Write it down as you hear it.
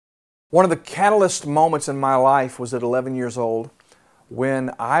One of the catalyst moments in my life was at 11 years old when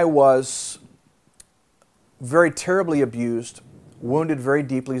I was very terribly abused, wounded very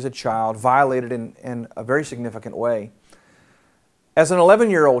deeply as a child, violated in a very significant way. As an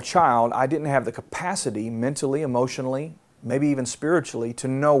 11-year-old child, I didn't have the capacity mentally, emotionally, maybe even spiritually, to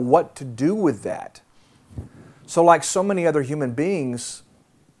know what to do with that. So like so many other human beings,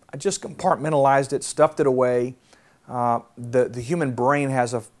 I just compartmentalized it, stuffed it away. The human brain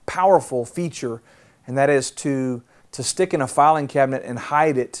has a powerful feature, and that is to stick in a filing cabinet and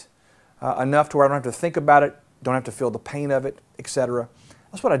hide it enough to where I don't have to think about it, don't have to feel the pain of it, etc.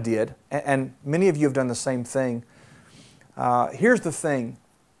 That's what I did, and many of you have done the same thing. Here's the thing.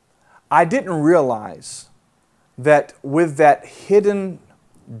 I didn't realize that with that hidden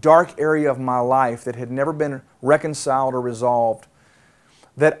dark area of my life that had never been reconciled or resolved,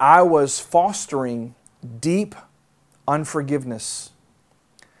 that I was fostering deep unforgiveness.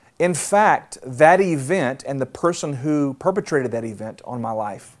 In fact, that event and the person who perpetrated that event on my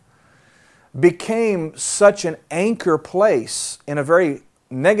life became such an anchor place in a very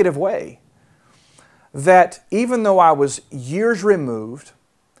negative way that even though I was years removed,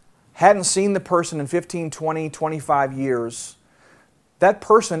 hadn't seen the person in 15, 20, 25 years, that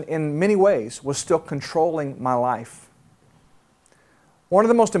person in many ways was still controlling my life. One of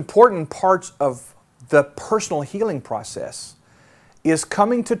the most important parts of the personal healing process is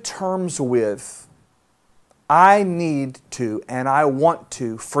coming to terms with, I need to and I want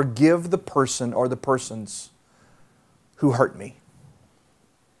to forgive the person or the persons who hurt me.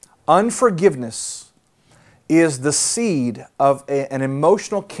 Unforgiveness is the seed of an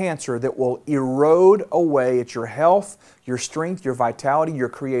emotional cancer that will erode away at your health, your strength, your vitality, your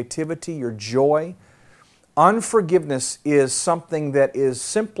creativity, your joy. Unforgiveness is something that is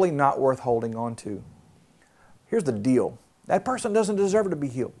simply not worth holding on to. Here's the deal. That person doesn't deserve to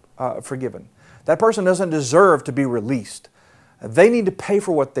be forgiven. That person doesn't deserve to be released. They need to pay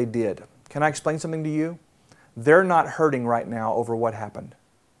for what they did. Can I explain something to you? They're not hurting right now over what happened,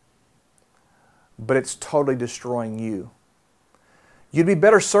 but it's totally destroying you. You'd be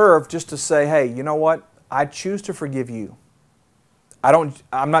better served just to say, hey, you know what? I choose to forgive you.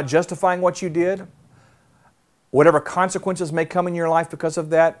 I'm not justifying what you did. Whatever consequences may come in your life because of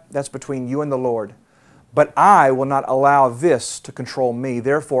that, that's between you and the Lord. But I will not allow this to control me.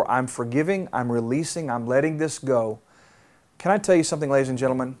 Therefore, I'm forgiving, I'm releasing, I'm letting this go. Can I tell you something, ladies and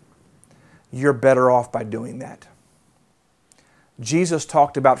gentlemen? You're better off by doing that. Jesus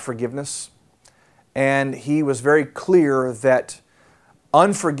talked about forgiveness, and He was very clear that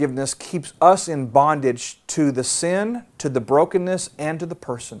unforgiveness keeps us in bondage to the sin, to the brokenness, and to the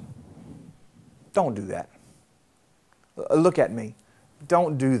person. Don't do that. Look at me.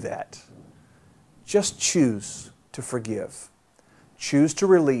 Don't do that. Just choose to forgive. Choose to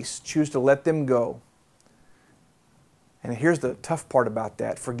release. Choose to let them go. And here's the tough part about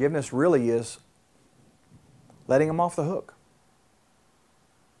that. Forgiveness really is letting them off the hook.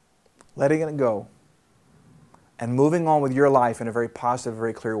 Letting it go. And moving on with your life in a very positive,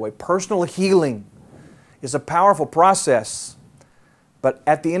 very clear way. Personal healing is a powerful process. But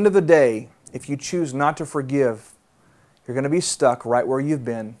at the end of the day, if you choose not to forgive, you're going to be stuck right where you've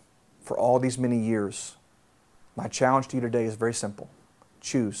been for all these many years. My challenge to you today is very simple.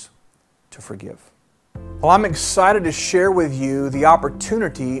 Choose to forgive. Well, I'm excited to share with you the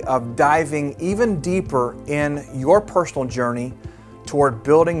opportunity of diving even deeper in your personal journey toward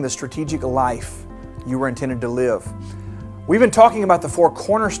building the strategic life you were intended to live. We've been talking about the 4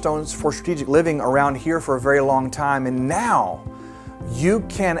 cornerstones for strategic living around here for a very long time, and now you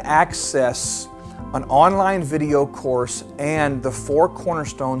can access an online video course and the 4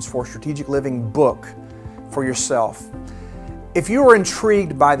 cornerstones for strategic living book for yourself. If you were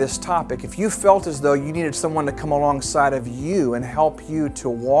intrigued by this topic, if you felt as though you needed someone to come alongside of you and help you to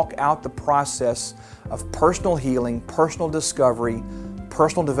walk out the process of personal healing, personal discovery,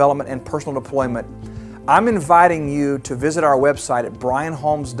 personal development, and personal deployment, I'm inviting you to visit our website at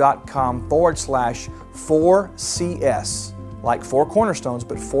brianholmes.com/4CS, like 4 cornerstones,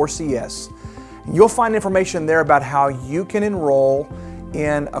 but 4CS. You'll find information there about how you can enroll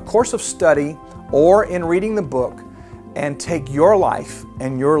in a course of study or in reading the book and take your life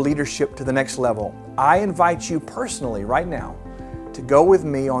and your leadership to the next level. I invite you personally right now to go with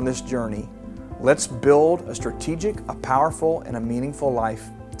me on this journey. Let's build a strategic, a powerful, and a meaningful life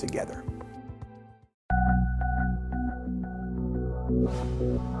together.